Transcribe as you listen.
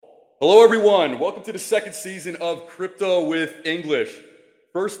Hello, everyone. Welcome to the second season of Crypto with English.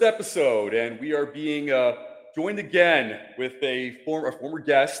 First episode, and we are being joined again with a former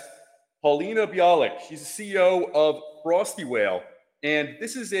guest, Paulina Bialek. She's the CEO of FrostyWhale, and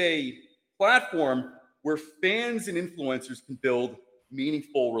this is a platform where fans and influencers can build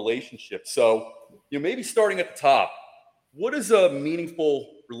meaningful relationships. So, maybe starting at the top, what does a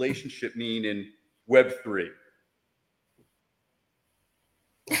meaningful relationship mean in Web3?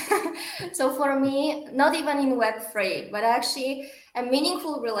 So for me, not even in Web3, but actually a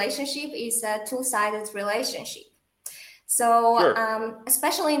meaningful relationship is a two-sided relationship. So Sure.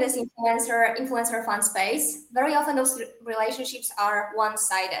 Especially in this influencer fund space, very often those relationships are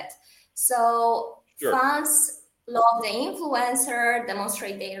one-sided. So Sure. fans love the influencer,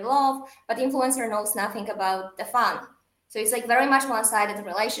 demonstrate their love, but the influencer knows nothing about the fund. So it's like very much one-sided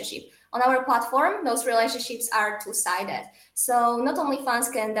relationship. On our platform, those relationships are two-sided. So not only fans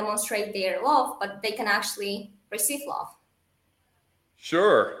can demonstrate their love, but they can actually receive love.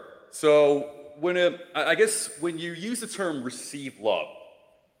 Sure. So I guess when you use the term receive love,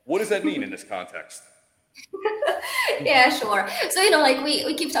 what does that mean in this context? Yeah, sure. So, like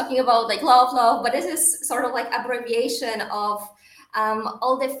we keep talking about like love, but this is sort of like abbreviation of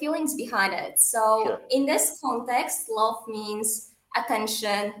all the feelings behind it. So Sure. in this context, love means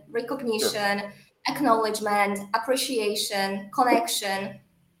attention, recognition, Sure. acknowledgement, appreciation, connection.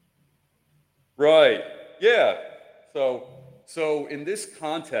 Right. Yeah. So in this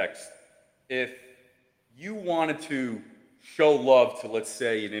context, if you wanted to show love to, let's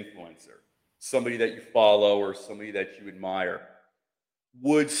say, an influencer, somebody that you follow or somebody that you admire,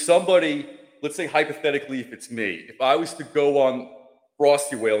 would somebody, let's say hypothetically, if it's me, if I was to go on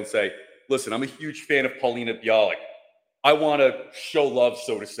FrostyWhale and say, listen, I'm a huge fan of Paulina Bialek, I want to show love,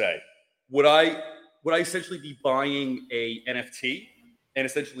 so to say, would I essentially be buying a NFT and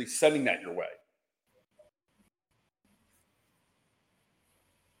essentially sending that your way?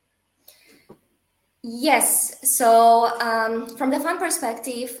 Yes. So from the fan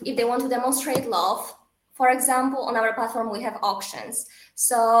perspective, if they want to demonstrate love, for example, on our platform, we have auctions.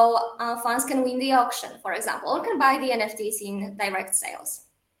 So fans can win the auction, for example, or can buy the NFTs in direct sales.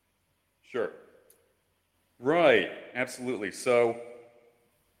 Sure. Right. Absolutely. So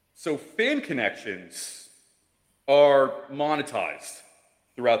fan connections are monetized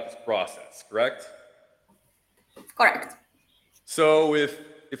throughout this process, correct? Correct. So if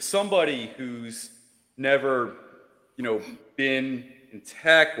somebody who's never, been in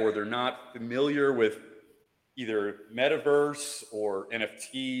tech, or they're not familiar with either metaverse or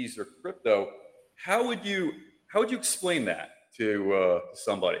NFTs or crypto, how would you explain that to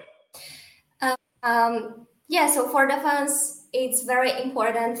somebody? Yeah, so for the fans, it's very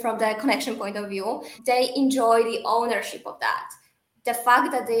important from the connection point of view. They enjoy the ownership of that. The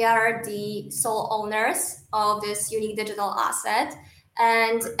fact that they are the sole owners of this unique digital asset,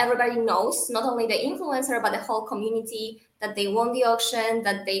 and everybody knows, not only the influencer, but the whole community, that they won the auction,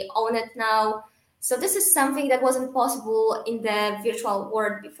 that they own it now. So this is something that wasn't possible in the virtual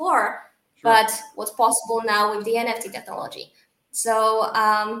world before, Sure. but what's possible now with the NFT technology. So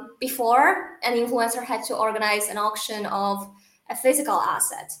before, an influencer had to organize an auction of a physical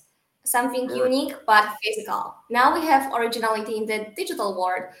asset, something Sure. unique but physical. Now we have originality in the digital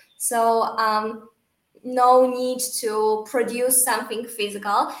world. So no need to produce something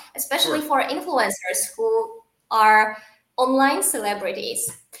physical, especially Sure. for influencers who are online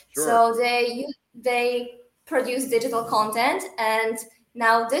celebrities. Sure. So they produce digital content, and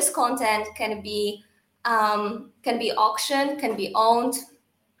now this content can be auctioned, can be owned.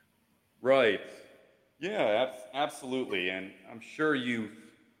 Right. Yeah, absolutely. And I'm sure you've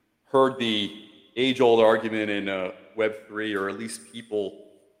heard the age-old argument in Web3, or at least people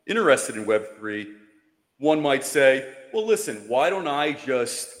interested in Web3. One might say, well, listen, why don't I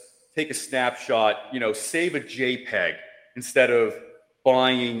just take a snapshot, save a JPEG instead of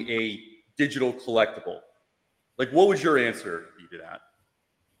buying a digital collectible? Like, what would your answer be to that?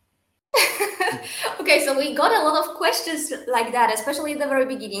 Okay, so we got a lot of questions like that, especially at the very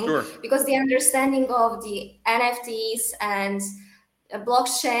beginning, Sure. because the understanding of the NFTs and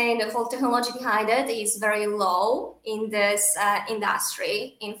blockchain, the whole technology behind it, is very low in this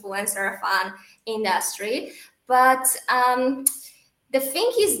industry, influencer fan industry. But the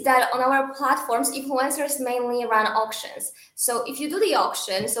thing is that on our platforms, influencers mainly run auctions. So if you do the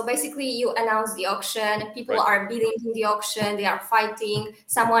auction, so basically you announce the auction, people Right. are bidding in the auction, they are fighting,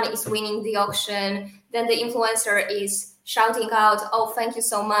 someone is winning the auction, then the influencer is shouting out, oh, thank you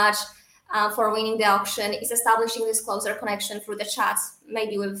so much for winning the auction, is establishing this closer connection through the chats,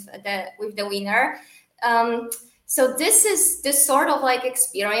 maybe with the winner. So this is this sort of like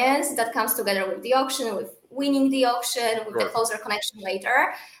experience that comes together with the auction, with winning the auction, with the closer connection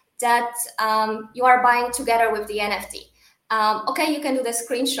later, that you are buying together with the NFT. Okay, you can do the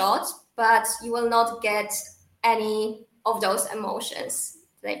screenshot, but you will not get any of those emotions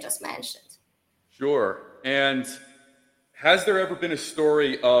that I just mentioned. Sure. And has there ever been a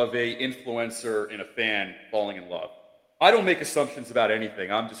story of a influencer and a fan falling in love? I don't make assumptions about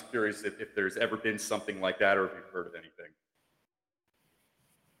anything. I'm just curious if there's ever been something like that or if you've heard of anything.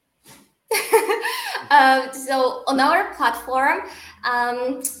 So on our platform,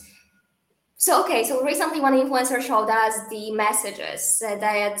 so recently one influencer showed us the messages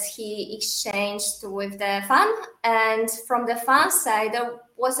that he exchanged with the fan, and from the fan side there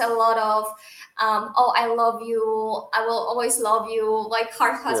was a lot of oh, I love you, I will always love you, like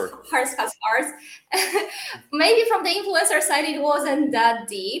hearts has hearts. Maybe from the influencer side it wasn't that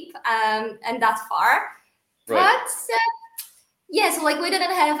deep and that far, but yeah, so like we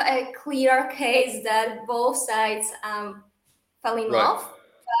didn't have a clear case that both sides fell in love,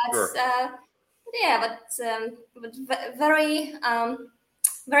 but yeah, but very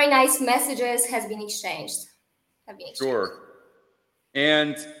very nice messages has been exchanged. Sure.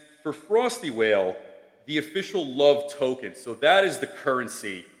 And for FrostyWhale, the official love token, so that is the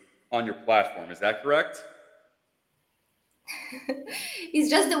currency on your platform, is that correct? It's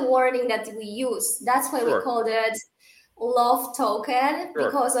just the wording that we use. That's why we called it love token,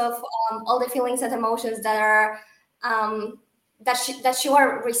 because of all the feelings and emotions that are that you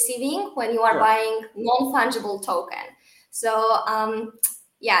are receiving when you are buying non-fungible token. So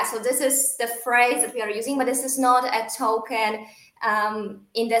yeah, so this is the phrase that we are using, but this is not a token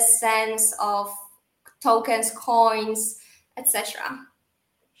in the sense of tokens, coins, etc.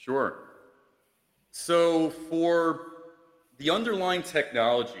 Sure. So for the underlying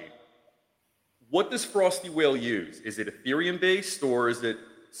technology, what does FrostyWhale use? Is it Ethereum based or is it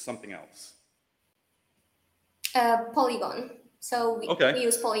something else? Polygon. So we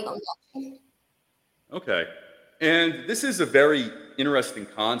use Polygon blockchain. Okay. And this is a very interesting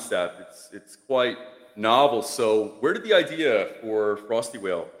concept. It's quite novel. So where did the idea for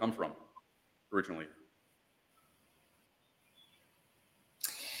FrostyWhale come from originally?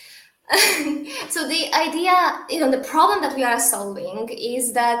 So the idea, the problem that we are solving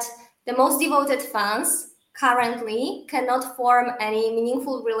is that the most devoted fans currently cannot form any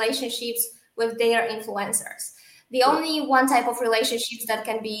meaningful relationships with their influencers. The only one type of relationships that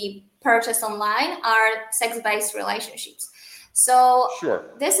can be purchased online are sex-based relationships. So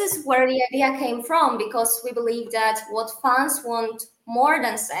this is where the idea came from, because we believe that what fans want more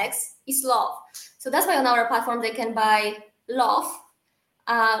than sex is love. So that's why on our platform they can buy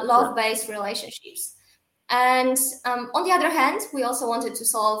love-based relationships. And on the other hand, we also wanted to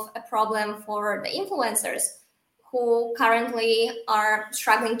solve a problem for the influencers who currently are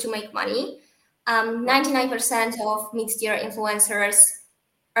struggling to make money. 99% of mid-tier influencers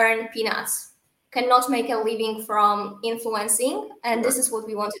earn peanuts, cannot make a living from influencing, and this is what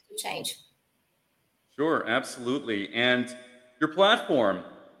we wanted to change. Sure, absolutely. And your platform,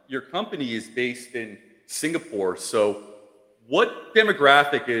 your company is based in Singapore, so what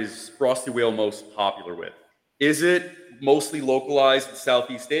demographic is FrostyWhale most popular with? Is it mostly localized in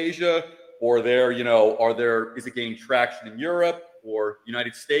Southeast Asia, or is it gaining traction in Europe or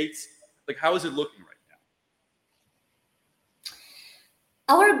United States? Like, how is it looking right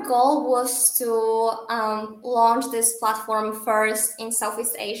now? Our goal was to launch this platform first in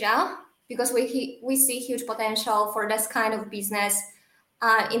Southeast Asia, because we see huge potential for this kind of business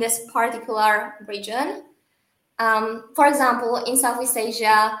in this particular region. For example, in Southeast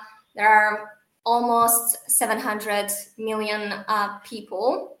Asia, there are almost 700 million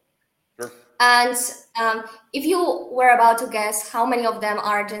people. And if you were about to guess how many of them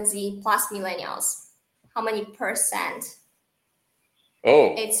are Gen Z plus millennials, how many percent?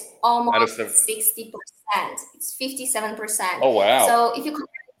 Oh, it's almost 60%. It's 57%. Oh, wow. So if you compare,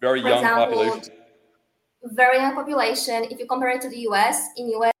 very young population. Very young population. If you compare it to the US,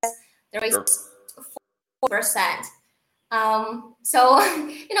 in US, there is 4%. So,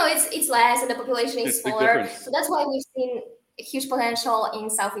 it's less and the population is smaller. So that's why we've seen a huge potential in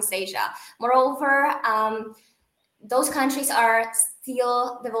Southeast Asia. Moreover, those countries are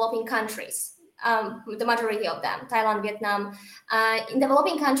still developing countries. The majority of them, Thailand, Vietnam. In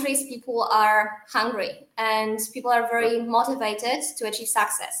developing countries, people are hungry and people are very motivated to achieve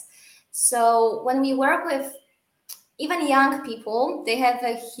success. So when we work with even young people, they have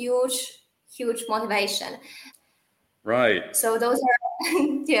a huge motivation. Right. So those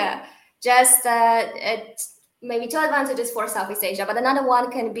are, just maybe two advantages for Southeast Asia, but another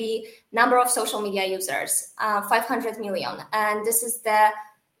one can be number of social media users, 500 million. And this is the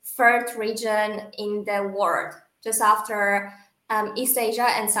third region in the world, just after East Asia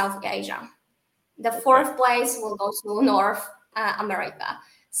and South Asia. The fourth place will go to North America.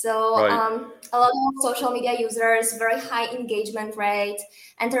 So a lot of social media users, very high engagement rate,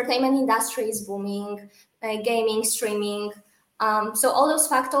 entertainment industry is booming, gaming, streaming. So all those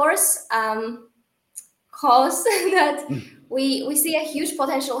factors cause that we see a huge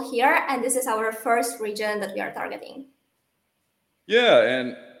potential here, and this is our first region that we are targeting. Yeah,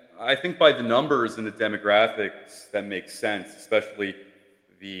 and I think by the numbers and the demographics, that makes sense, especially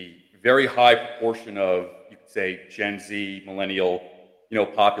the very high proportion of, you could say, Gen Z, millennial,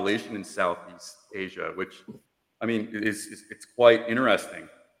 population in Southeast Asia, which, I mean, it's quite interesting.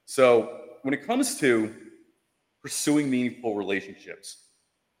 So when it comes to pursuing meaningful relationships,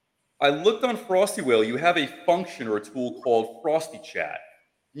 I looked on FrostyWhale. You have a function or a tool called Frosty Chat.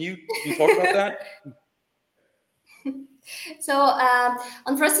 Can you talk about that? So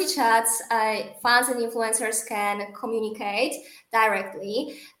on Frosty Chats, fans and influencers can communicate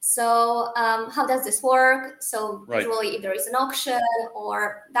directly. So how does this work? So usually if there is an auction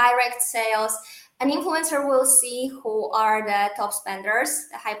or direct sales, an influencer will see who are the top spenders,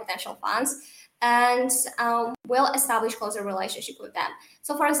 the high potential fans, and we'll establish closer relationship with them.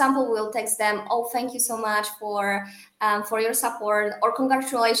 So for example, we'll text them, "Oh, thank you so much for your support," or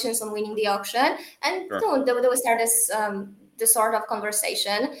 "Congratulations on winning the auction." And they will start this sort of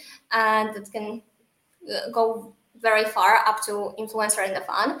conversation, and that can go very far up to influencer and the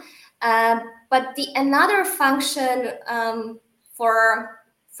fan. But another function for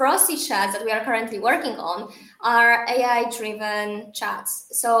Frosty Chats that we are currently working on are AI-driven chats.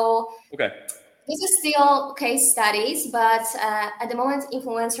 So this is still case studies, but at the moment,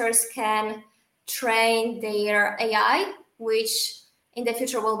 influencers can train their AI, which in the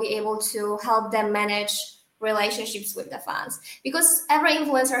future will be able to help them manage relationships with the fans. Because every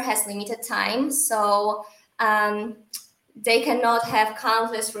influencer has limited time, so they cannot have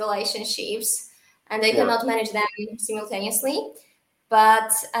countless relationships, and they cannot manage them simultaneously.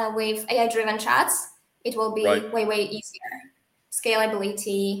 But with AI-driven chats, it will be way easier.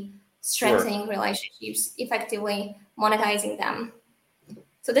 Scalability, strengthening relationships, effectively monetizing them.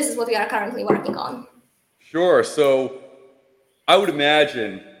 So this is what we are currently working on. Sure. So I would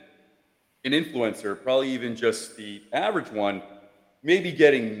imagine an influencer, probably even just the average one, may be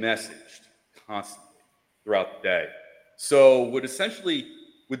getting messaged constantly throughout the day. So would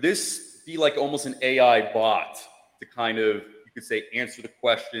this be like almost an AI bot to kind of, you could say, answer the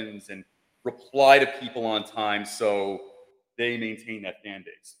questions and reply to people on time so they maintain that fan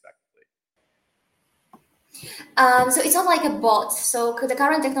base effectively? So it's not like a bot. So the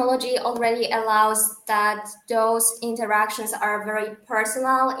current technology already allows that those interactions are very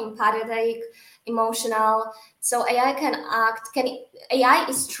personal, empathetic, emotional. So AI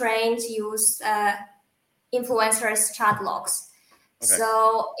is trained to use influencers' chat logs.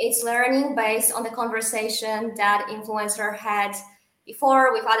 So it's learning based on the conversation that influencer had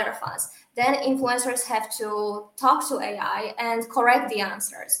before with other fans. Then influencers have to talk to AI and correct the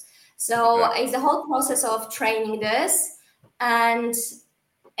answers. So it's the whole process of training this, and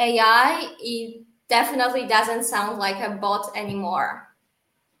AI, it definitely doesn't sound like a bot anymore.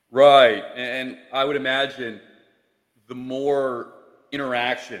 Right. And I would imagine the more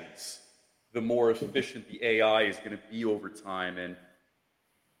interactions, the more efficient the AI is going to be over time. And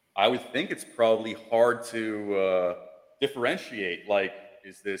I would think it's probably hard to differentiate, like,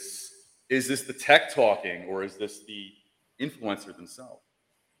 is this the tech talking, or is this the influencer themselves?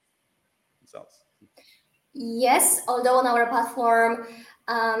 Yes, although on our platform,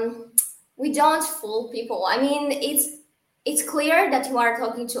 we don't fool people. I mean, it's clear that you are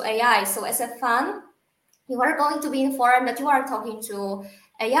talking to AI. So as a fan, you are going to be informed that you are talking to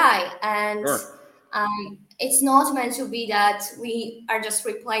AI, and it's not meant to be that we are just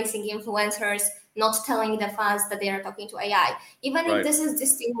replacing influencers, not telling the fans that they are talking to AI. Even if this is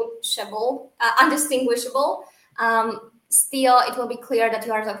undistinguishable, still it will be clear that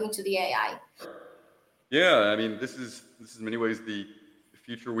you are talking to the AI. Yeah, I mean, this is in many ways the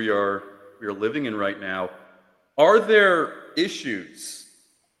future we are living in right now. Are there issues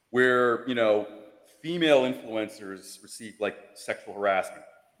where female influencers receive like sexual harassment?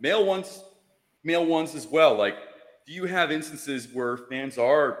 Male ones as well. Like, do you have instances where fans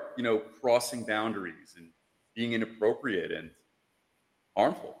are crossing boundaries and being inappropriate and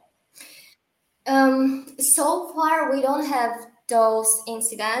harmful? So far, we don't have those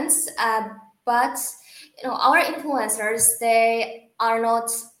incidents, but our influencers, they are not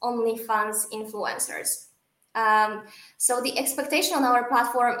only fans influencers. So the expectation on our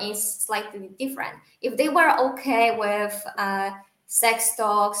platform is slightly different. If they were okay with sex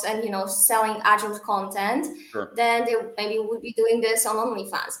talks and selling adult content, Sure. then they maybe would be doing this on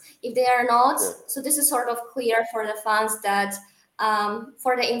OnlyFans. If they are not, Sure. so this is sort of clear for the fans that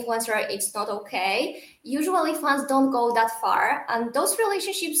for the influencer it's not okay. Usually fans don't go that far, and those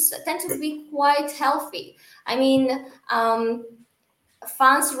relationships tend to be quite healthy. I mean,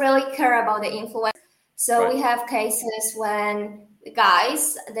 fans really care about the influencer. So Right. we have cases when the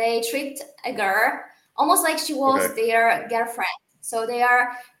guys, they treat a girl almost like she was Okay. their girlfriend. So they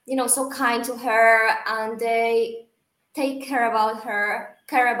are, so kind to her, and they take care about her.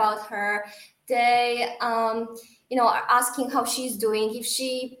 They, are asking how she's doing. If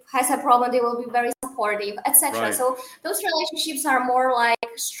she has a problem, they will be very supportive, etc. Right. So those relationships are more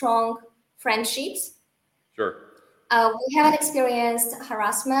like strong friendships. Sure. We haven't experienced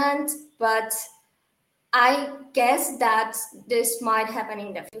harassment, but I guess that this might happen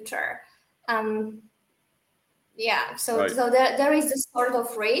in the future. So Right. there is this sort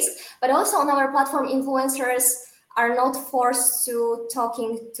of risk, but also on our platform, influencers are not forced to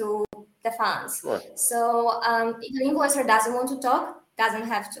talking to the fans. Sure. So if an influencer doesn't want to talk, doesn't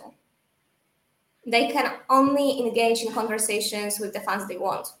have to. They can only engage in conversations with the fans they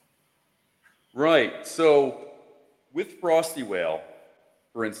want. Right. So with FrostyWhale,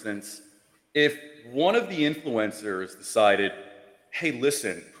 for instance, if one of the influencers decided, hey,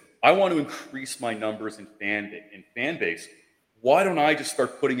 listen, I want to increase my numbers in fan base, why don't I just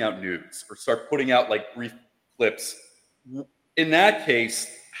start putting out nudes or start putting out like brief clips? In that case,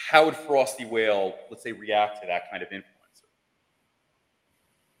 how would FrostyWhale, let's say, react to that kind of influencer?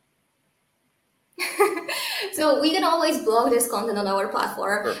 So we can always block this content on our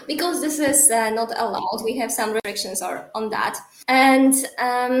platform. Sure. Because this is not allowed. We have some restrictions on that. And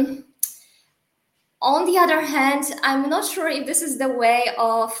on the other hand, I'm not sure if this is the way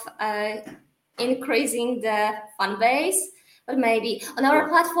of increasing the fan base, but maybe on our Sure.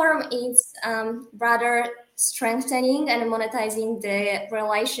 platform, it's rather strengthening and monetizing the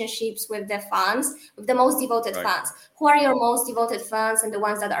relationships with the fans, with the most devoted Right. fans. Who are your most devoted fans and the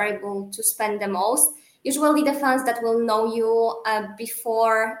ones that are able to spend the most? Usually the fans that will know you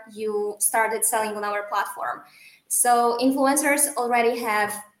before you started selling on our platform. So influencers already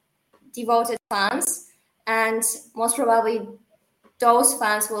have devoted fans, and most probably those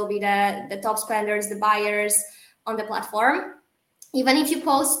fans will be the top spenders, the buyers on the platform. Even if you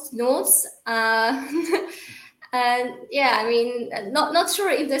post nudes, and yeah, I mean, not sure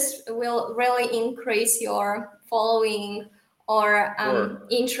if this will really increase your following or Sure.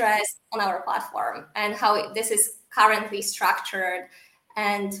 interest on our platform and how this is currently structured.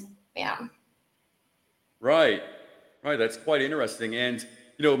 And yeah. Right. Right. That's quite interesting. And,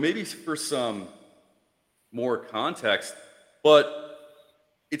 maybe for some more context, but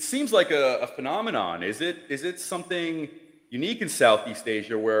it seems like a phenomenon. Is it something unique in Southeast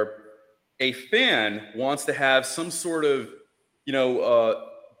Asia where a fan wants to have some sort of,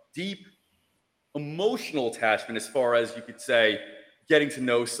 deep emotional attachment, as far as you could say, getting to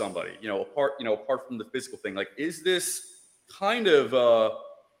know somebody, apart from the physical thing? Like, is this kind of, a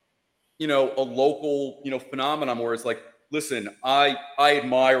local, phenomenon where it's like, listen, I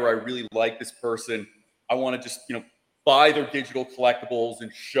admire, I really like this person. I want to just, buy their digital collectibles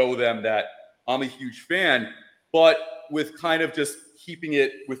and show them that I'm a huge fan, but with kind of just keeping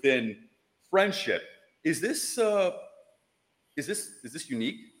it within friendship. Is this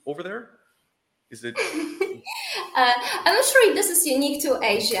unique over there? Is it? I'm not sure if this is unique to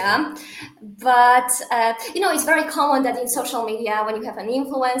Asia, but it's very common that in social media, when you have an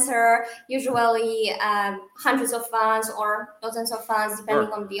influencer, usually hundreds of fans or dozens of fans, depending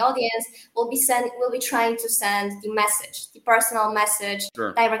Sure. on the audience, will be trying to send the personal message,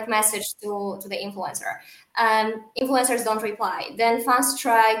 Sure. direct message to the influencer. Influencers don't reply. Then fans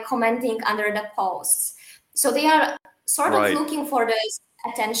try commenting under the posts. So they are sort of Right. looking for this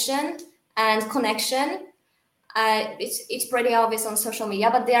attention and connection. It's pretty obvious on social media,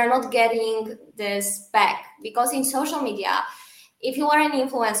 but they are not getting this back, because in social media, if you are an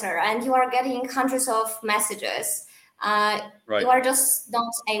influencer and you are getting hundreds of messages, Right. you are just not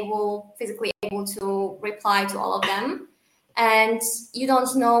physically able to reply to all of them, and you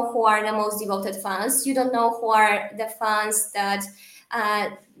don't know who are the most devoted fans. You don't know who are the fans that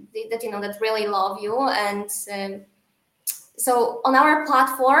really love you. And so on our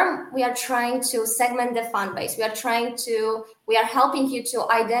platform, we are trying to segment the fan base. We are helping you to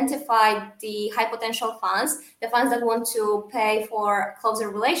identify the high potential fans, the fans that want to pay for closer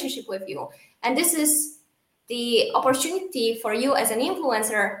relationship with you. And this is the opportunity for you as an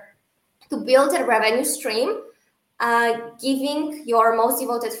influencer to build a revenue stream, giving your most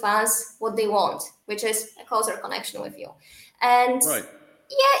devoted fans what they want, which is a closer connection with you. And Right.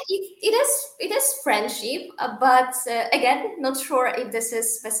 yeah, it is friendship, but again, not sure if this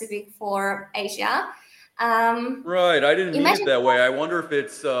is specific for Asia. Right. I didn't mean it Imagine, that way. I wonder if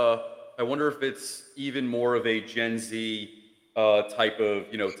it's even more of a Gen Z type of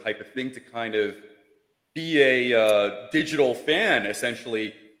thing to kind of be a digital fan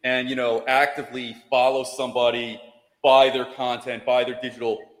essentially, and actively follow somebody, buy their content, buy their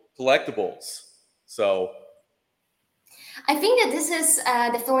digital collectibles. So I think that this is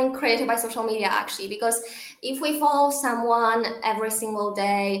the feeling created by social media, actually, because if we follow someone every single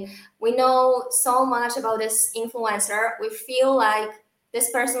day, we know so much about this influencer, we feel like this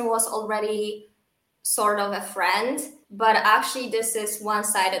person was already sort of a friend, but actually this is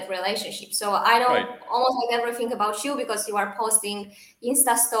one-sided relationship. So I know right, almost like everything about you because you are posting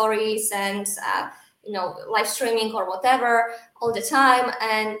Insta stories and live streaming or whatever all the time,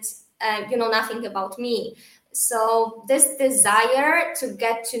 and you know nothing about me. So this desire to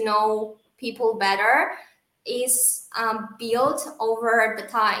get to know people better is built over the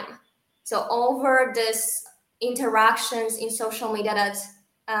time. So over this interactions in social media that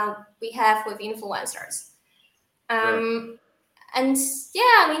we have with influencers. sure, And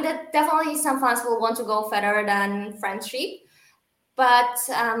yeah, I mean, that definitely some fans will want to go further than friendship, but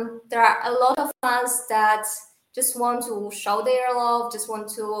there are a lot of fans that just want to show their love, just want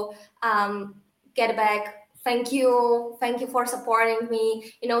to get back. Thank you for supporting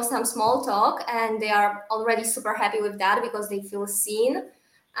me. Some small talk, and they are already super happy with that because they feel seen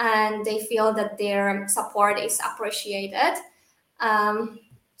and they feel that their support is appreciated.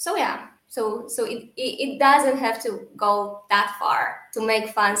 So yeah, so it doesn't have to go that far to make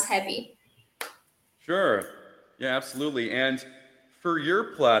fans happy. sure, yeah, absolutely. And for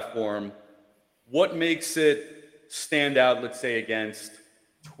your platform, what makes it stand out, let's say, against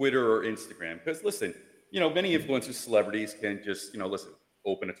Twitter or Instagram? Because listen, many influencers, celebrities can just, listen,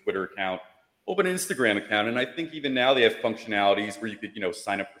 open a Twitter account, open an Instagram account, and I think even now they have functionalities where you could,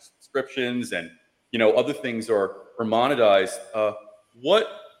 sign up for subscriptions and, other things are monetized. What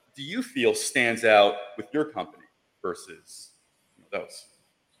do you feel stands out with your company versus those?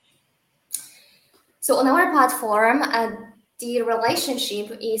 So on our platform, the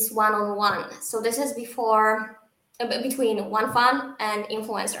relationship is one-on-one. So this is between one fan and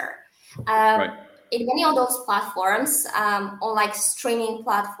influencer. Right, In many of those platforms, on like streaming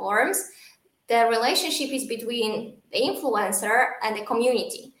platforms, the relationship is between the influencer and the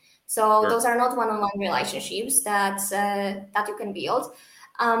community. So sure, those are not one-on-one relationships that you can build.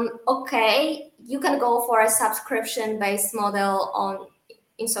 Okay, you can go for a subscription-based model on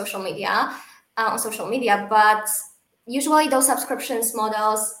social media, but usually those subscriptions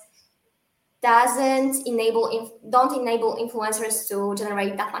models don't enable influencers to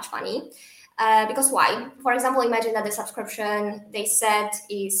generate that much money. Because why? For example, imagine that the subscription they set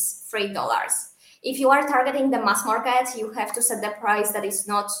is $3. If you are targeting the mass market, you have to set the price that is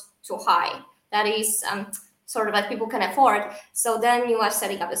not too high. That is sort of that people can afford. So then you are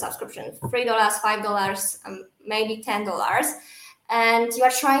setting up the subscription $3, $5, maybe $10. And you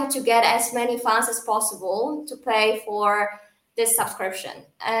are trying to get as many fans as possible to pay for this subscription.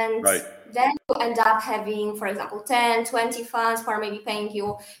 And right, then you end up having, for example, 10, 20 fans who are maybe paying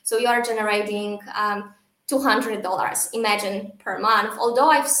you. So you are generating $200, imagine, per month. Although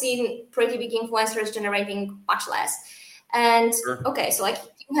I've seen pretty big influencers generating much less. And sure. okay, so like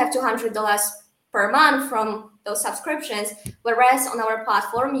you have $200 per month from those subscriptions, whereas on our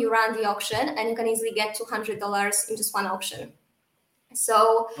platform, you run the auction and you can easily get $200 in just one auction.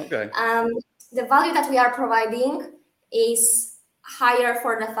 So Okay. the value that we are providing is higher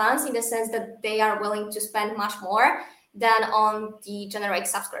for the fans in the sense that they are willing to spend much more than on the generic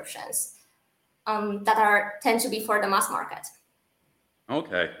subscriptions that tend to be for the mass market.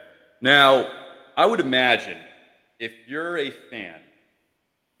 Okay. Now, I would imagine if you're a fan,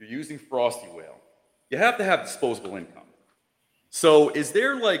 you're using FrostyWhale, you have to have disposable income. So, is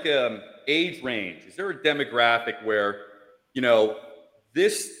there like an age range? Is there a demographic where, you know,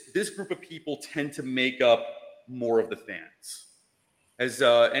 this group of people tend to make up more of the fans? Has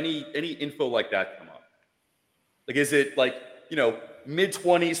any info like that come up? Like, is it like, mid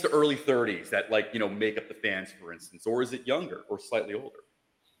 20s to early 30s that like, make up the fans, for instance, or is it younger or slightly older?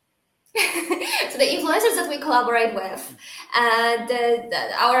 So the influencers that we collaborate with,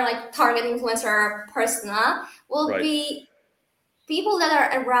 our like target influencer persona will Right. be people that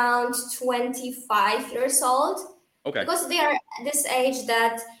are around 25 years old, Okay. because they are at this age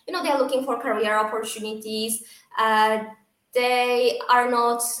that they are looking for career opportunities. they are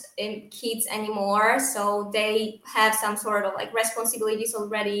not kids anymore, so they have some sort of like responsibilities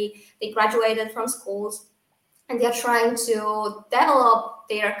already. They graduated from schools, and they are trying to develop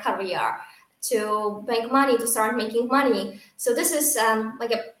their career, to make money, to start making money. So this is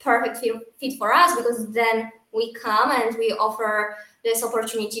like a perfect fit for us, because then we come and we offer this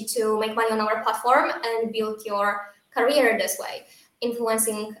opportunity to make money on our platform and build your career this way,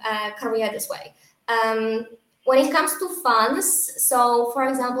 influencing career this way. When it comes to funds, so for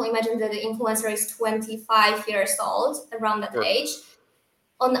example, imagine that the influencer is 25 years old, around that Sure. age.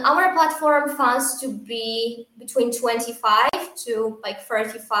 On our platform, funds to be between 25 to like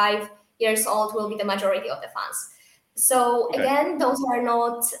 35 years old will be the majority of the funds. So Okay. again, those are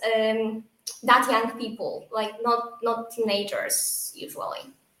not that young people, like not teenagers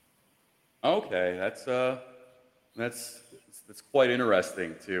usually. Okay, that's quite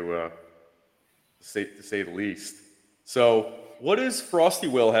interesting to say the least. So, what does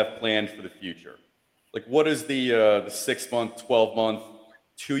FrostyWhale have planned for the future? Like, what is the 6 month, 12 month,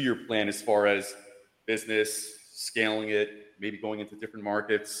 2 year plan as far as business scaling it, maybe going into different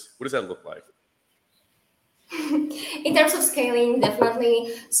markets? What does that look like? In terms of scaling,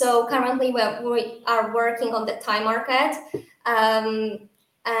 definitely. So currently we are working on the Thai market,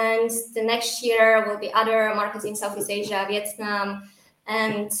 and the next year will be other markets in Southeast Asia, Vietnam,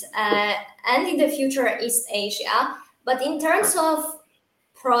 and in the future East Asia. But in terms of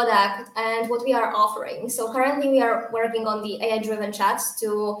product and what we are offering, so currently we are working on the AI-driven chats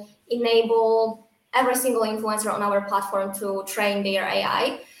to enable every single influencer on our platform to train their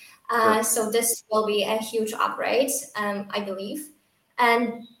AI. So this will be a huge upgrade, I believe.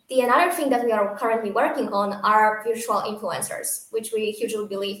 And the another thing that we are currently working on are virtual influencers, which we hugely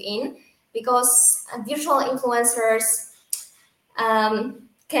believe in, because virtual influencers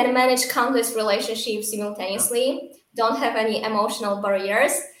can manage countless relationships simultaneously, don't have any emotional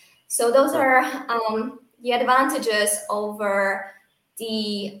barriers. So those are the advantages over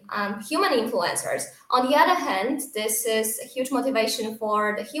the human influencers. On the other hand, this is a huge motivation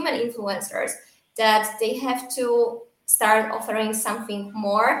for the human influencers, that they have to start offering something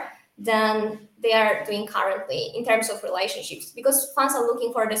more than they are doing currently in terms of relationships, because fans are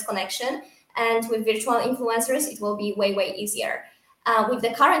looking for this connection, and with virtual influencers it will be way easier. With the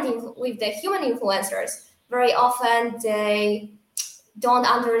human influencers, very often they don't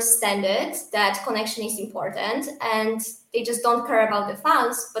understand it, that connection is important, and they just don't care about the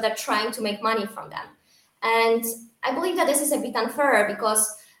fans, but are trying to make money from them. And I believe that this is a bit unfair,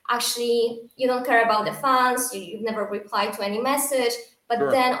 because actually you don't care about the fans, you've never replied to any message, but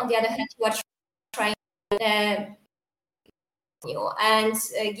then on the other hand you are trying you and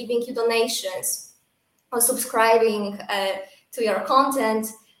giving you donations or subscribing to your content.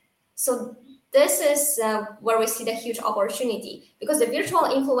 So this is where we see the huge opportunity, because the virtual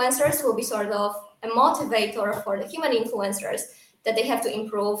influencers will be sort of a motivator for the human influencers, that they have to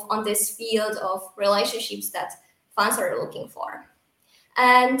improve on this field of relationships that fans are looking for.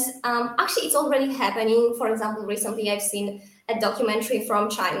 And actually it's already happening. For example, recently I've seen a documentary from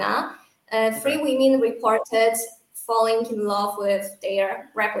China. Three women reported falling in love with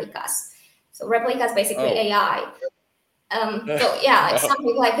their replicas. So replicas, basically AI. So yeah, it's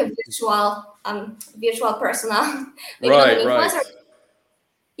something like a virtual persona, maybe not an influencer.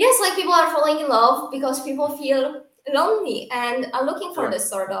 Yes, like people are falling in love because people feel lonely and are looking for this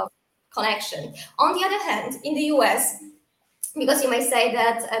sort of connection. On the other hand, in the US, because you may say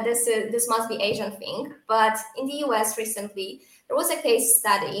that this must be Asian thing, but in the US recently there was a case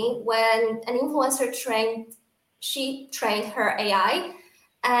study when an influencer trained her AI,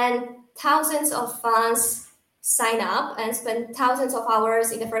 and thousands of fans sign up and spend thousands of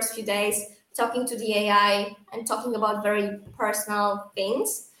hours in the first few days talking to the AI and talking about very personal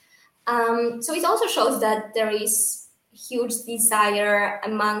things. So it also shows that there is huge desire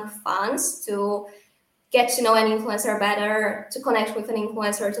among fans to get to know an influencer better, to connect with an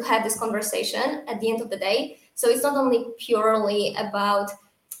influencer, to have this conversation at the end of the day. So it's not only purely about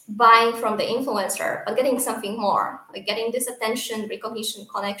buying from the influencer, but getting something more, like getting this attention, recognition,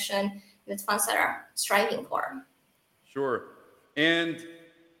 connection that fans are striving for. Sure. And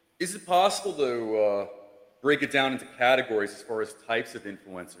is it possible to break it down into categories as far as types of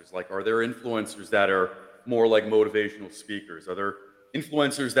influencers? Like, are there influencers that are more like motivational speakers? Are there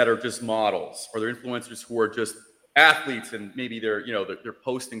influencers that are just models? Are there influencers who are just athletes and maybe they're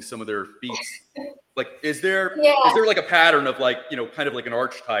posting some of their feats? Like, is there like a pattern of like, kind of like an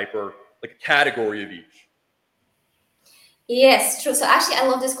archetype or like a category of each? Yes, true. So actually, I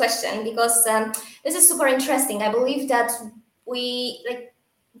love this question, because this is super interesting. I believe that we like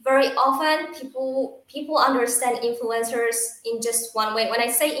very often people understand influencers in just one way. When I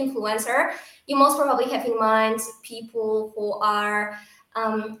say influencer, you most probably have in mind people who are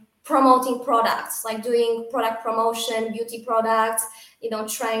promoting products, like doing product promotion, beauty products,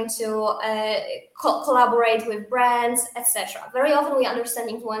 trying to collaborate with brands, etc. Very often we understand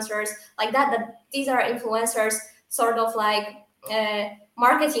influencers like that these are influencers sort of like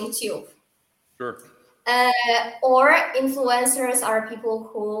marketing tube. Sure. Or influencers are people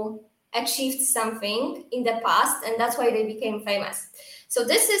who achieved something in the past and that's why they became famous. So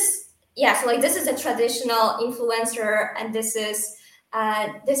this is this is a traditional influencer, and this is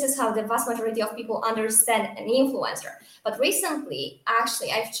how the vast majority of people understand an influencer. But recently,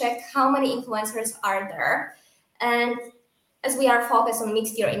 actually, I've checked how many influencers are there, and as we are focused on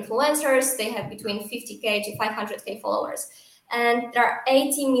mid-tier influencers, they have between 50K to 500K followers, and there are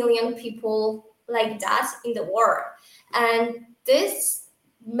 80 million people like that in the world. And this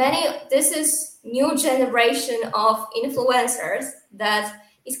is new generation of influencers that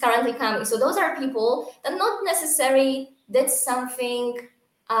is currently coming. So those are people that not necessarily did something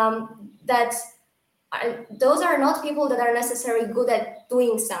those are not people that are necessarily good at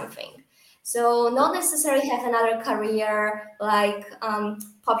doing something. So not necessarily have another career like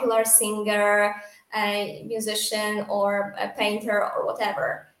popular singer, a musician, or a painter, or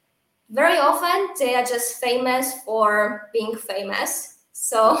whatever. Very often they are just famous for being famous.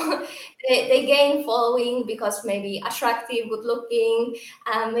 So they gain following because maybe attractive, good looking,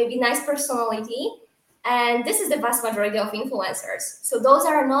 maybe nice personality. And this is the vast majority of influencers. So those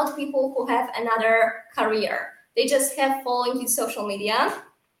are not people who have another career. They just have following in social media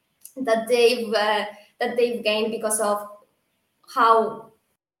that they've gained because of how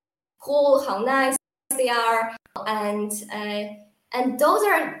cool, how nice they are, and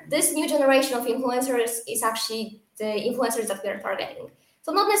this new generation of influencers is actually the influencers that we're targeting.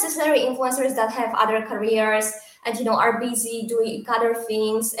 So not necessarily influencers that have other careers and are busy doing other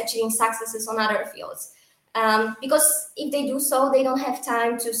things, achieving successes on other fields. Because if they do so, they don't have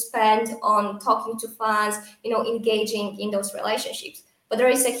time to spend on talking to fans, engaging in those relationships. But there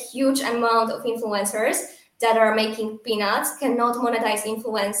is a huge amount of influencers that are making peanuts, cannot monetize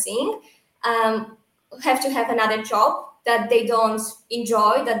influencing, have to have another job that they don't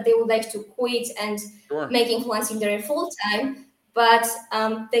enjoy, that they would like to quit and make influencing their full time, but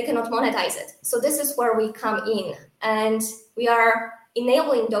they cannot monetize it. So this is where we come in, and we are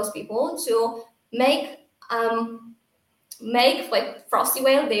enabling those people to make like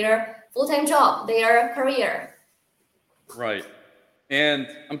FrostyWhale their full-time job, their career. Right. And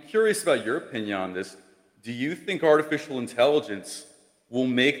I'm curious about your opinion on this. Do you think artificial intelligence will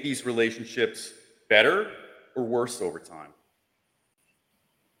make these relationships better or worse over time?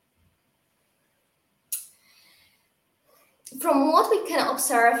 From what we can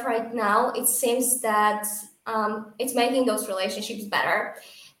observe right now, it seems that it's making those relationships better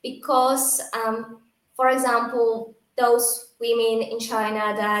because, for example, those women in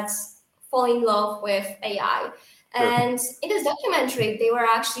China that fall in love with AI. And in this documentary, they were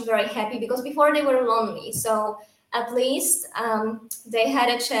actually very happy because before they were lonely. So at least they had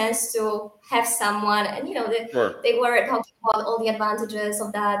a chance to have someone, and they were talking about all the advantages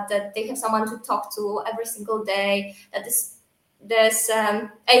of that they have someone to talk to every single day, that this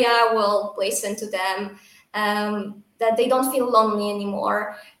AI will listen to them, that they don't feel lonely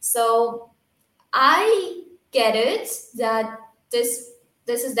anymore. So I get it that this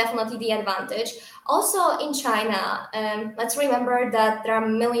is definitely the advantage. Also in China, let's remember that there are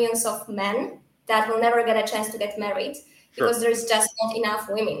millions of men that will never get a chance to get married because there's just not enough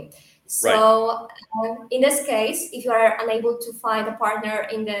women. So in this case, if you are unable to find a partner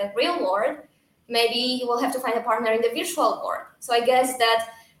in the real world, maybe you will have to find a partner in the virtual world. So I guess that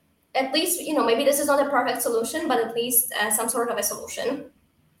at least, maybe this is not a perfect solution, but at least some sort of a solution.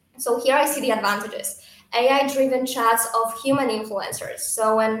 So here I see the advantages. AI-driven chats of human influencers.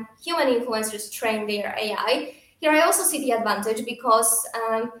 So when human influencers train their AI, here I also see the advantage because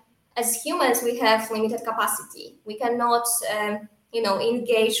as humans, we have limited capacity. We cannot,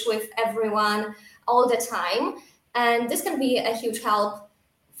 engage with everyone all the time. And this can be a huge help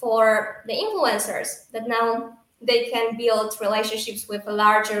for the influencers that now they can build relationships with a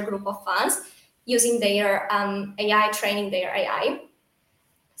larger group of fans using their AI, training their AI.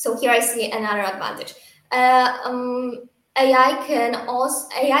 So here I see another advantage. AI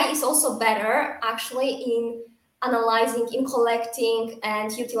is also better actually in analyzing, in collecting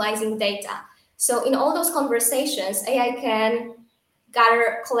and utilizing data. So in all those conversations, AI can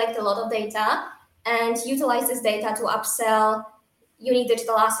collect a lot of data and utilize this data to upsell unique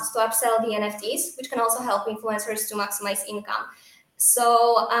digital assets, to upsell the NFTs, which can also help influencers to maximize income.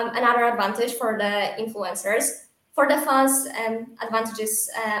 So another advantage for the influencers. For the fans, advantages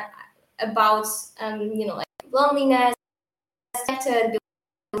about like loneliness, connected,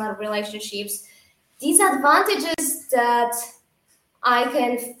 building relationships. These advantages that I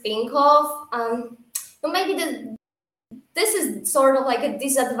can think of, maybe this is sort of like a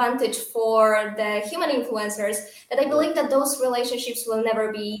disadvantage for the human influencers, that I believe that those relationships will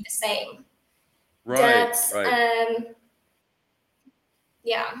never be the same. Right, That right.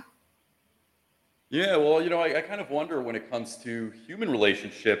 yeah. Yeah, well, I kind of wonder when it comes to human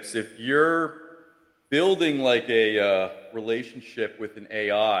relationships, if you're building like a relationship with an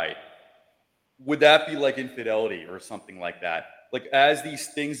AI, would that be like infidelity or something like that? Like as these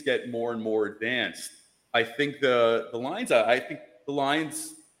things get more and more advanced, I think I think the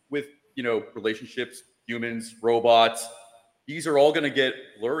lines with relationships, humans, robots, these are all going to get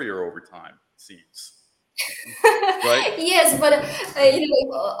blurrier over time. It seems, right? Yes, but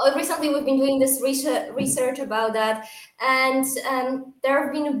recently we've been doing this research about that, and there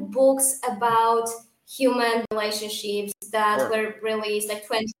have been books about human relationships that Sure. were released like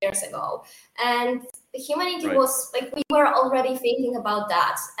 20 years ago, and humanity Right. was like, we were already thinking about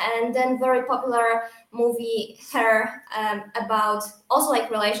that. And then very popular movie Her, about also like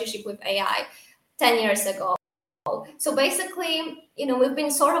relationship with AI 10 years ago. So basically, we've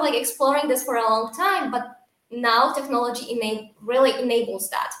been sort of like exploring this for a long time, but now technology really enables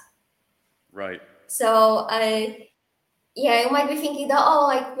that. Right. So yeah, you might be thinking that, oh,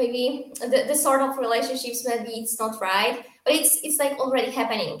 like maybe the sort of relationships, maybe it's not right, but it's like already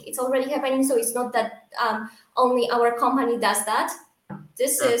happening. It's already happening. So it's not that only our company does that.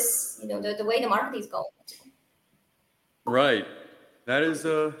 This Sure. is the way the market is going. Right. That is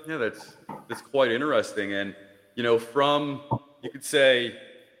yeah, that's quite interesting. And from you could say,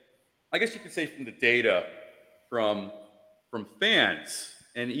 I guess you could say from the data from fans,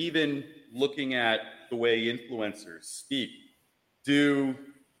 and even looking at the way influencers speak, do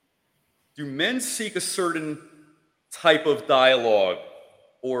men seek a certain type of dialogue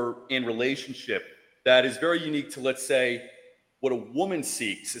or in relationship that is very unique to, let's say, what a woman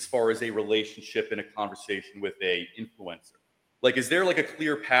seeks as far as a relationship in a conversation with a influencer? Like, is there like a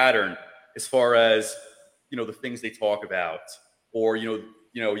clear pattern as far as the things they talk about, or you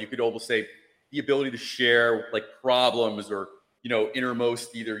could almost say the ability to share like problems or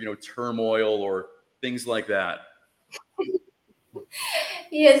innermost either turmoil or things like that?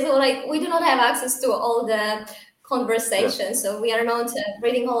 Yeah, so like we do not have access to all the Sure. conversations, so we are not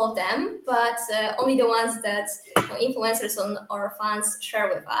reading all of them, but only the ones that influencers on our fans share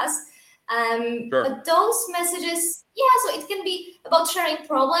with us. Sure. But those messages, yeah, so it can be about sharing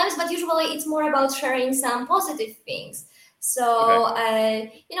problems, but usually it's more about sharing some positive things.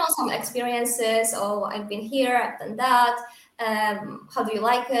 Okay. So some experiences. Oh, I've been here, I've done that. How do you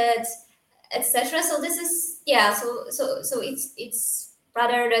like it, etc. So this is, yeah. So it's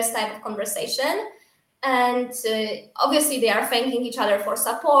rather this type of conversation, and obviously they are thanking each other for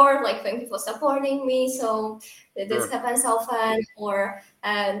support, like thank you for supporting me. So this Sure. happens often, or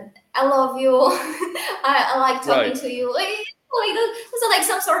I love you, I like talking Right. to you. Like those are like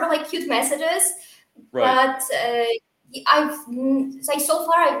some sort of like cute messages, Right. but I've like so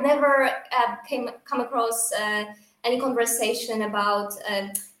far I've never come across any conversation about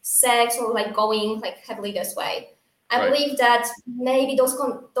sex or like going like heavily this way. I Right. believe that maybe those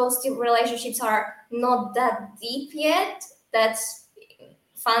two relationships are not that deep yet. That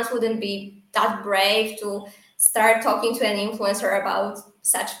fans wouldn't be that brave to start talking to an influencer about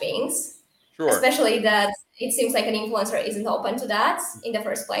such things, Sure. especially that it seems like an influencer isn't open to that in the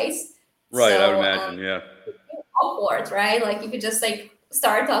first place. Right. I would So imagine. Yeah. awkward, right? Like if you just like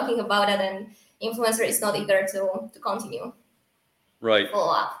start talking about it, and influencer is not eager to continue Right.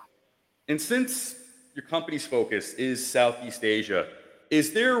 follow up. And since your company's focus is Southeast Asia,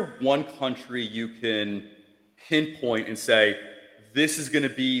 is there one country you can pinpoint and say, this is going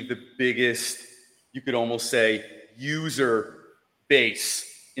to be the biggest, you could almost say, user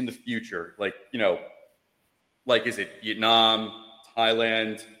base in the future? Like, like is it Vietnam,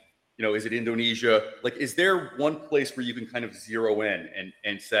 Thailand, is it Indonesia? Like, is there one place where you can kind of zero in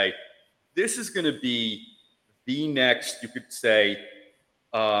and say, this is going to be the next, you could say,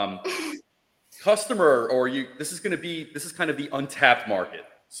 um, customer, or this is kind of the untapped market,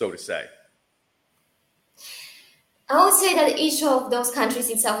 so to say? I would say that each of those countries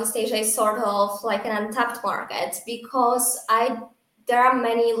in Southeast Asia is sort of like an untapped market, because there are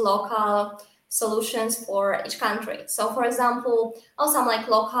many local solutions for each country. So, for example, some like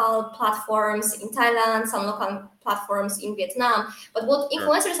local platforms in Thailand, some local platforms in Vietnam. But what Sure.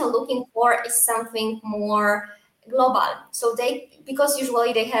 influencers are looking for is something more global. So because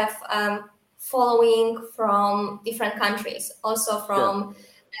usually they have following from different countries, also from,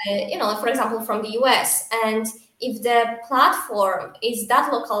 for example, from the US. And if the platform is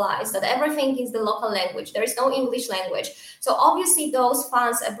that localized, that everything is the local language, there is no English language. So obviously those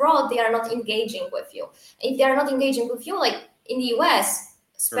fans abroad, they are not engaging with you. If they are not engaging with you, like in the US,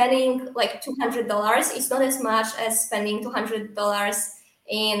 spending like $200 is not as much as spending $200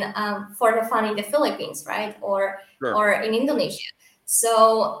 in for the fun in the Philippines, right? Or in Indonesia.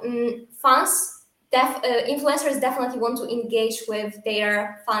 So influencers definitely want to engage with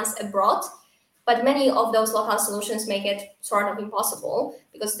their fans abroad, but many of those local solutions make it sort of impossible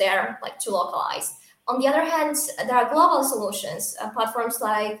because they're like too localized. On the other hand, there are global solutions, platforms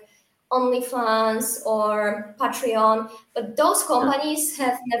like OnlyFans or Patreon, but those companies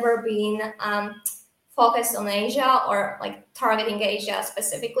have never been focused on Asia or like targeting Asia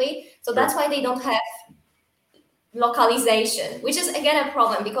specifically. So that's why they don't have localization, which is again a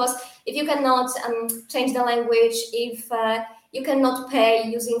problem, because if you cannot change the language, if you cannot pay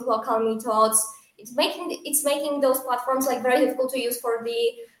using local methods, it's making those platforms like very difficult to use for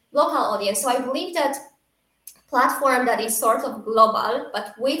the local audience. So I believe that platform that is sort of global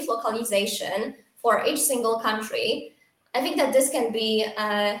but with localization for each single country, I think that this can be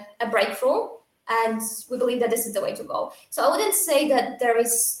a breakthrough, and we believe that this is the way to go. So I wouldn't say that there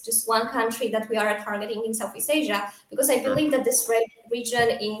is just one country that we are targeting in Southeast Asia, because I believe that this region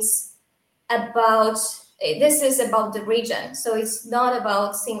is about the region. So it's not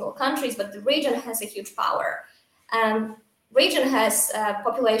about single countries, but the region has a huge power. Region has a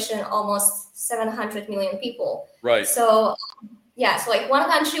population almost 700 million people. Right. So so like one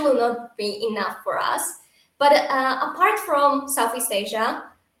country will not be enough for us. But apart from Southeast Asia,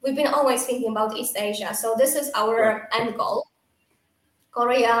 we've been always thinking about East Asia. So this is our end goal.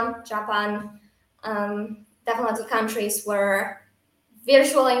 Korea, Japan, definitely countries where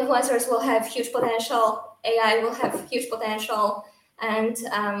virtual influencers will have huge potential, AI will have huge potential, and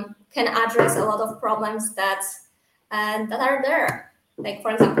can address a lot of problems that are there. Like,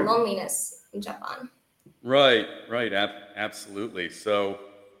 for example, loneliness in Japan. Right. Absolutely. So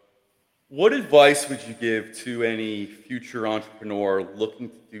what advice would you give to any future entrepreneur looking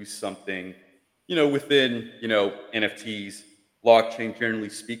to do something, within, NFTs, blockchain, generally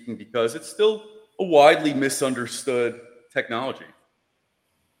speaking, because it's still a widely misunderstood technology?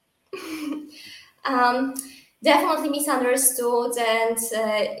 Definitely misunderstood, and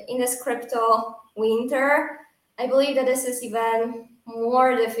in this crypto winter, I believe that this is even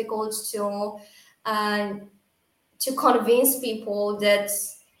more difficult to convince people that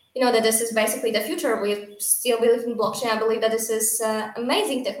that this is basically the future. We still believe in blockchain. I believe that this is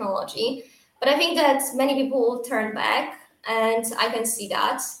amazing technology, but I think that many people turn back, and I can see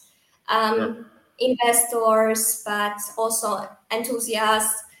that. Investors, but also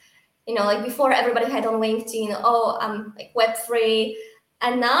enthusiasts. Like before, everybody had on LinkedIn, I'm like Web3,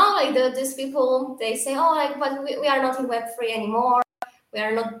 and now like these people, they say, but we are not in Web3 anymore. We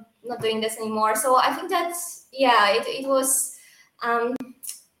are not doing this anymore. So I think that it was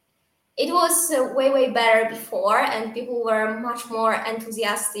way better before, and people were much more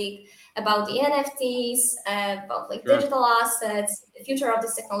enthusiastic about the NFTs, about like digital assets, the future of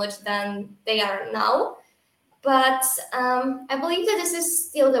this technology than they are now. But I believe that this is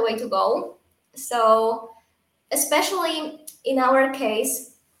still the way to go. So especially in our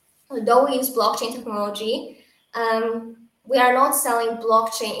case, though we use blockchain technology, we are not selling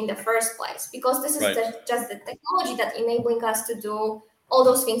blockchain in the first place, because this is just the technology that enabling us to do all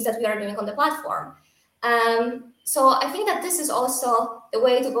those things that we are doing on the platform. So I think that this is also the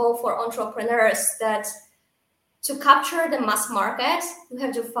way to go for entrepreneurs, that to capture the mass market, you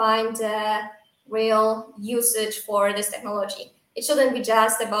have to find real usage for this technology. It shouldn't be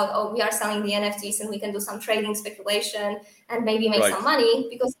just about, we are selling the NFTs and we can do some trading speculation and maybe make some money,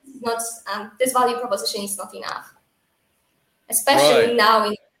 because this value proposition is not enough. Especially now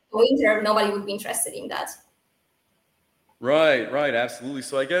in winter, nobody would be interested in that. Right, absolutely.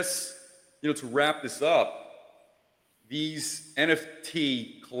 So I guess, to wrap this up, these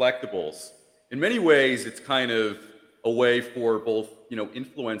NFT collectibles, in many ways, it's kind of a way for both,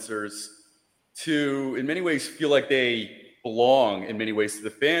 influencers to, in many ways, feel like they belong in many ways to the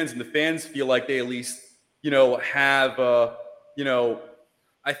fans, and the fans feel like they at least, have,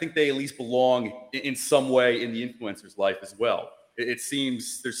 I think they at least belong in some way in the influencer's life as well. It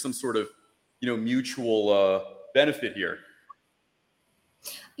seems there's some sort of, mutual benefit here.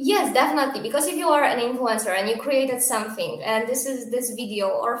 Yes, definitely. Because if you are an influencer and you created something, and this video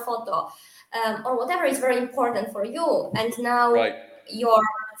or photo or whatever is very important for you, and now your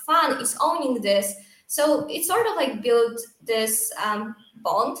fan is owning this, So it's sort of like build this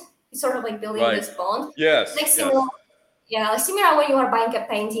bond. It's sort of like building Right. this bond. Yes. Like Yes. similar, yeah, similar when you are buying a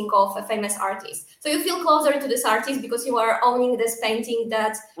painting of a famous artist. So you feel closer to this artist because you are owning this painting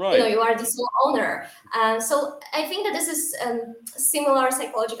that Right. you are the sole owner. So I think that this is similar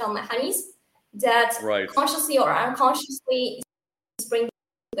psychological mechanism that Right. consciously or unconsciously is bringing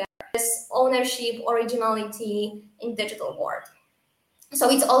this ownership, originality in digital world. So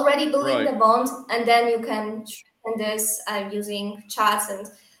it's already building Right. the bond, and then you can strengthen this using chats and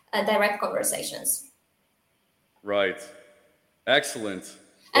direct conversations. Right. Excellent.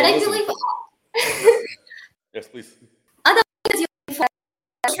 And Well, I listen. believe, Yes, please. I'm not sure if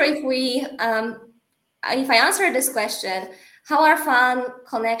I answer this question, how are fan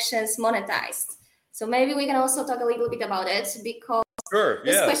connections monetized? So maybe we can also talk a little bit about it, because Sure.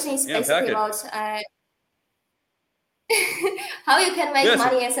 this Yeah. question is Yeah, unpack basically it. about how you can make Yes,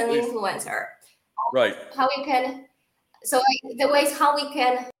 money as an please. influencer. Right. How you can, so like, the ways how we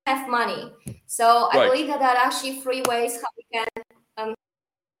can have money. So I Right. believe that there are actually 3 ways how we can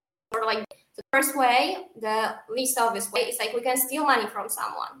sort of like, the first way, the least obvious way, is like we can steal money from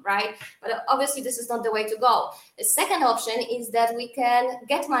someone, right? But obviously this is not the way to go. The second option is that we can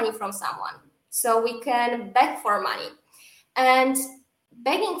get money from someone. So we can beg for money. And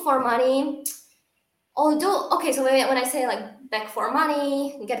begging for money, although, okay, so when I say like beg for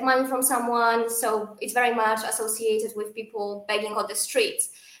money, get money from someone, so it's very much associated with people begging on the streets.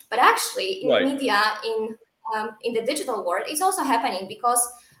 But actually, in Right. media, in the digital world, it's also happening, because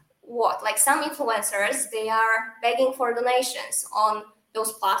like some influencers, they are begging for donations on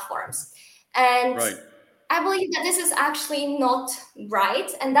those platforms, and Right. I believe that this is actually not right,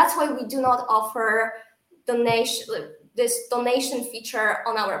 and that's why we do not offer this donation feature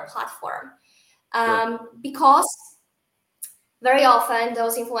on our platform. Sure. Because very often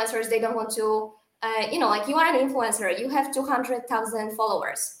those influencers, they don't want to, like you are an influencer, you have 200,000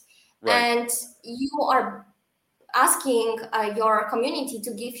 followers, Right. and you are asking your community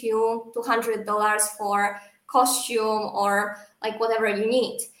to give you $200 for costume or like whatever you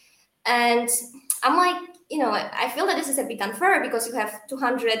need. And I'm like, I feel that this is a bit unfair, because you have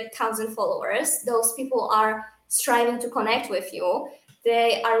 200,000 followers. Those people are striving to connect with you.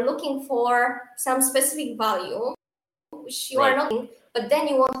 They are looking for some specific value, which you Right. are not getting, but then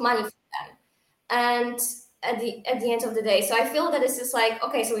you want money from them. And at the end of the day, so I feel that this is like,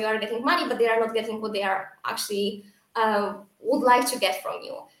 okay, so we are getting money, but they are not getting what they are actually would like to get from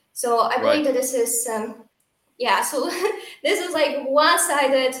you. So I believe that this is, so this is like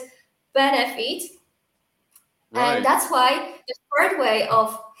one-sided benefit. Right. And that's why the third way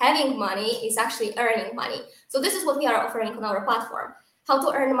of having money is actually earning money. So this is what we are offering on our platform. How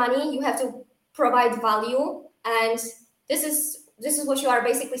to earn money: you have to provide value, and this is what you are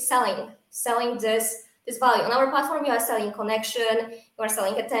basically selling this value. On our platform, you are selling connection, you are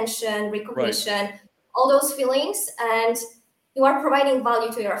selling attention, recognition, all those feelings, and you are providing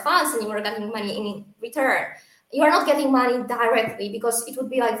value to your fans, and you are getting money in return. You are not getting money directly, because it would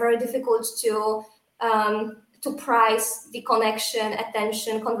be like very difficult to price the connection,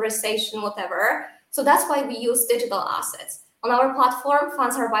 attention, conversation, whatever. So that's why we use digital assets. On our platform,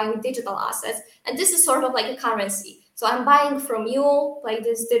 fans are buying digital assets, and this is sort of like a currency. So I'm buying from you like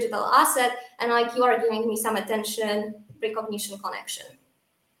this digital asset, and like you are giving me some attention, recognition, connection.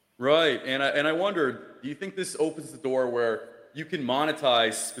 Right. And I wondered, do you think this opens the door where you can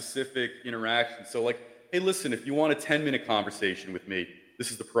monetize specific interactions? So like, hey, listen, if you want a 10-minute conversation with me,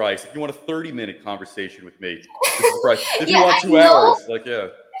 this is the price. If you want a 30-minute conversation with me, this is the price. If you want 2 hours, like, yeah.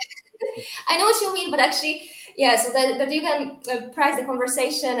 I know what you mean, but actually, yeah, so that you can price the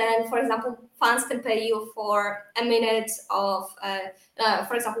conversation, and for example, fans can pay you for a minute of,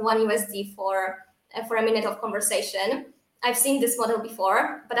 for example, $1 for a minute of conversation. I've seen this model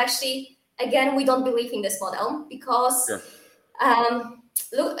before, but actually, again, we don't believe in this model, because Sure.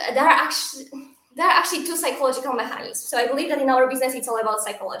 look, there are actually 2 psychological mechanisms. So I believe that in our business, it's all about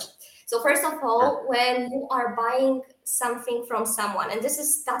psychology. So first of all, when you are buying something from someone, and this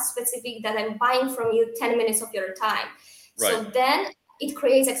is that specific, that I'm buying from you 10 minutes of your time. Right. So then it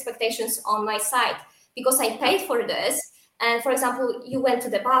creates expectations on my side, because I paid for this. And for example, you went to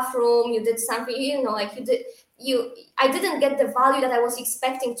the bathroom, you did something, I didn't get the value that I was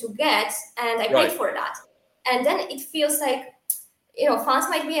expecting to get, and I paid for that. And then it feels like, fans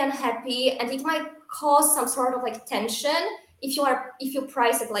might be unhappy, and it might cause some sort of like tension if you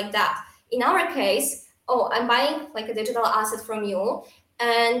price it like that. In our case, I'm buying like a digital asset from you,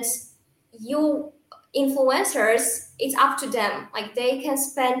 and you influencers, it's up to them. Like they can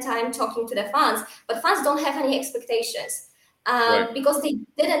spend time talking to the fans, but fans don't have any expectations. Right. because they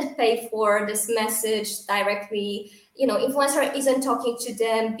didn't pay for this message directly. Influencer isn't talking to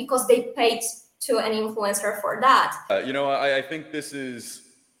them because they paid to an influencer for that. I think this is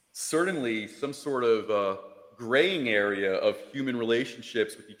certainly some sort of graying area of human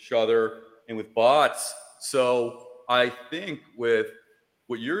relationships with each other and with bots. So I think with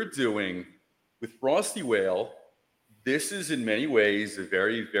what you're doing with FrostyWhale, this is in many ways a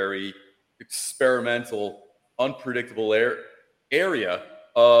very, very experimental, unpredictable area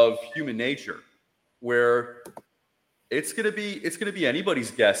of human nature where it's gonna be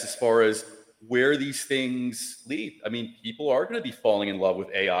anybody's guess as far as where these things lead. I mean, people are gonna be falling in love with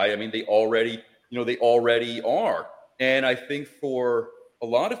AI. I mean, they already are. And I think for a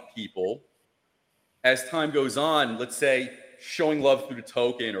lot of people, as time goes on, let's say showing love through the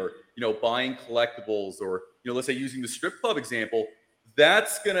token or buying collectibles or let's say using the strip club example,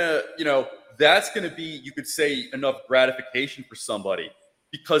 that's gonna be, you could say, enough gratification for somebody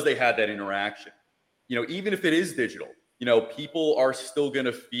because they had that interaction. Even if it is digital, people are still going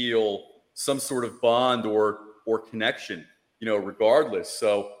to feel some sort of bond or connection, regardless.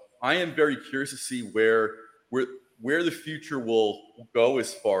 So I am very curious to see where where the future will go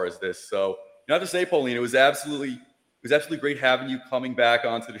as far as this. So I have to say, Paulina, it was absolutely great having you coming back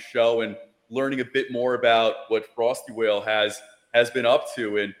onto the show and learning a bit more about what FrostyWhale has been up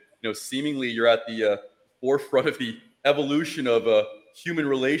to, and seemingly you're at the forefront of the evolution of human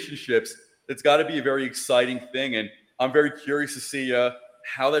relationships. That's got to be a very exciting thing, and I'm very curious to see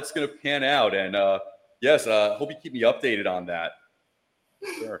how that's going to pan out. And yes, hope you keep me updated on that.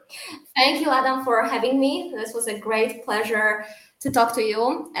 Sure. Thank you, Adam, for having me. This was a great pleasure to talk to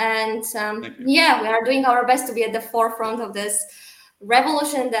you. And Thank you. yeah, we are doing our best to be at the forefront of this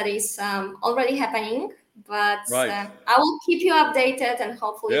revolution that is already happening. But Right. I will keep you updated, and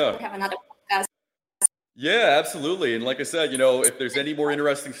hopefully Yeah. we have another podcast. Yeah, absolutely. And like I said, if there's any more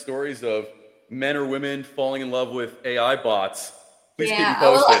interesting stories of men or women falling in love with AI bots, please keep me Yeah, I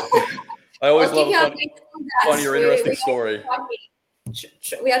will. posted. I always I'll keep love you a updated on funny that. or interesting story.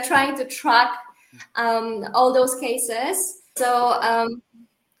 We are trying to track all those cases. So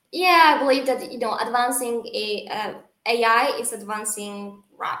yeah, I believe that advancing AI is advancing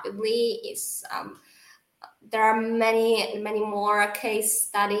rapidly. There are many more case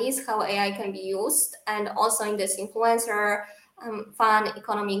studies how AI can be used, and also in this influencer fun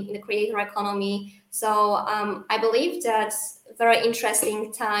economy, in the creator economy. So I believe that's very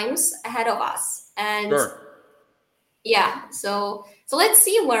interesting times ahead of us. And Sure. yeah, so let's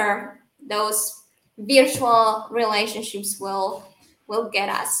see where those virtual relationships will get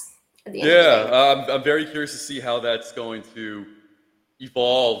us at the end of the Yeah, day. I'm very curious to see how that's going to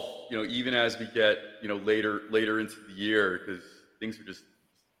evolve. Even as we get later into the year, because things are just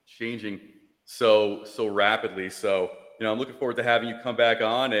changing so rapidly. So I'm looking forward to having you come back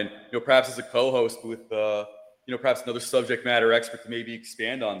on, and perhaps as a co-host with perhaps another subject matter expert to maybe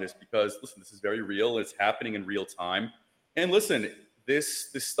expand on this, because listen, this is very real. It's happening in real time, and listen,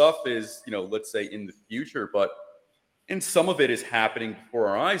 this stuff is let's say in the future, but and some of it is happening before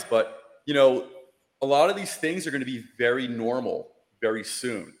our eyes. But a lot of these things are going to be very normal very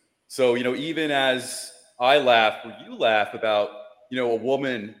soon. So even as I laugh or you laugh about a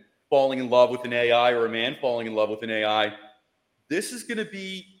woman falling in love with an AI or a man falling in love with an AI, this is going to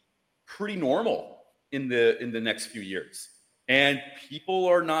be pretty normal in the next few years, and people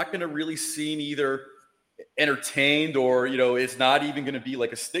are not going to really seem either entertained, or it's not even going to be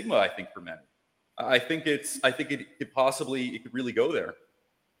like a stigma, I think, for men. I think it could really go there.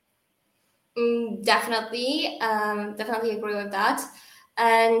 Definitely agree with that.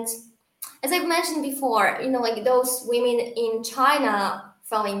 And as I've mentioned before, like those women in China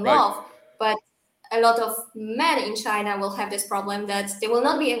fell in Right. love, but a lot of men in China will have this problem that they will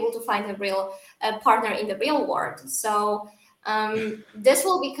not be able to find a real partner in the real world. So this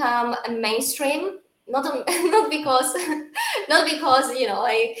will become a mainstream, not because not because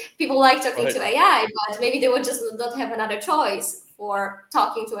like people like talking Right. to AI, but maybe they would just not have another choice for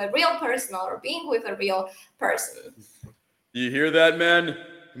talking to a real person or being with a real person. Do you hear that, men?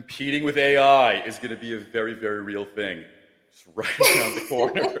 Competing with AI is going to be a very, very real thing. It's right around the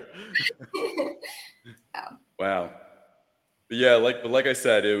corner. Wow. But like I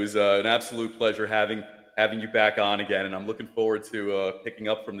said, it was an absolute pleasure having you back on again, and I'm looking forward to picking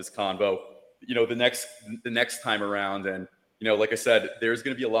up from this convo. The next time around, and like I said, there's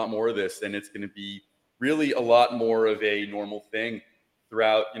going to be a lot more of this, and it's going to be really a lot more of a normal thing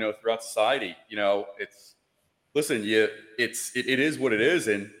throughout society. It's listen, it is what it is,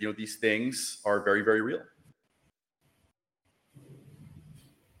 and these things are very, very real.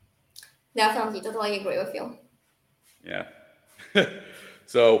 Definitely, totally agree with you. Yeah.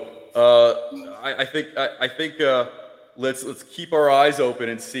 So I think let's keep our eyes open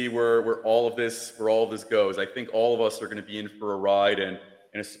and see where all of this goes. I think all of us are going to be in for a ride and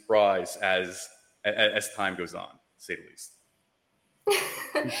a surprise as time goes on, to say the least.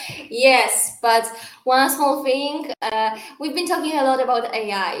 Yes, but one small thing, we've been talking a lot about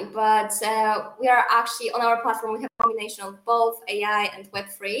AI, but we are actually on our platform, we have a combination of both AI and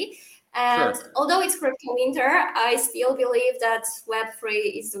Web3. And Sure. although it's crypto winter, I still believe that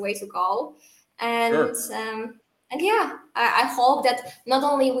Web3 is the way to go. And Sure. and yeah, I hope that not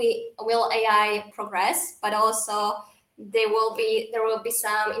only will AI progress, but also there will be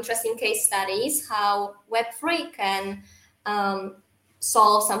some interesting case studies how Web3 can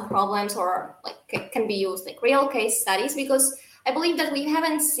solve some problems, or like can be used like real case studies, because I believe that we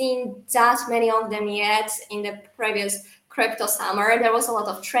haven't seen that many of them yet. In the previous crypto summer, there was a lot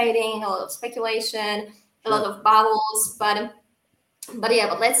of trading, a lot of speculation, a lot Sure. of bubbles, but yeah,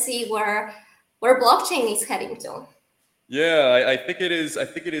 but let's see where blockchain is heading to. Yeah, I think it is. I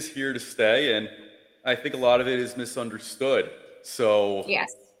think it is here to stay, and I think a lot of it is misunderstood. So Yes.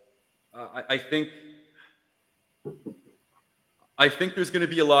 I think there's going to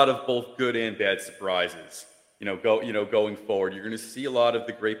be a lot of both good and bad surprises. Going forward, you're going to see a lot of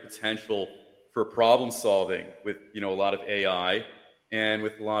the great potential for problem solving with a lot of AI and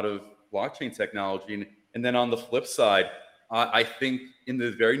with a lot of blockchain technology, and then on the flip side, I think in the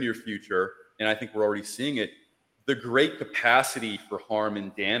very near future, and I think we're already seeing it, the great capacity for harm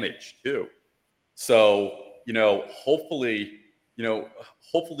and damage too. So hopefully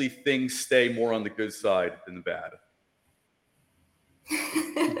things stay more on the good side than the bad.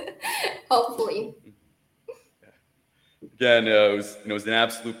 Hopefully. Again, it was an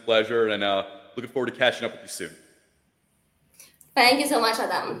absolute pleasure, and looking forward to catching up with you soon. Thank you so much,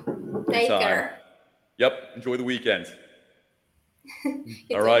 Adam. Take Anytime. care. Yep. Enjoy the weekend. You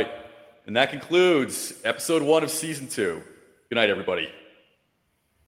All too. right. And that concludes episode 1 of season 2. Good night, everybody.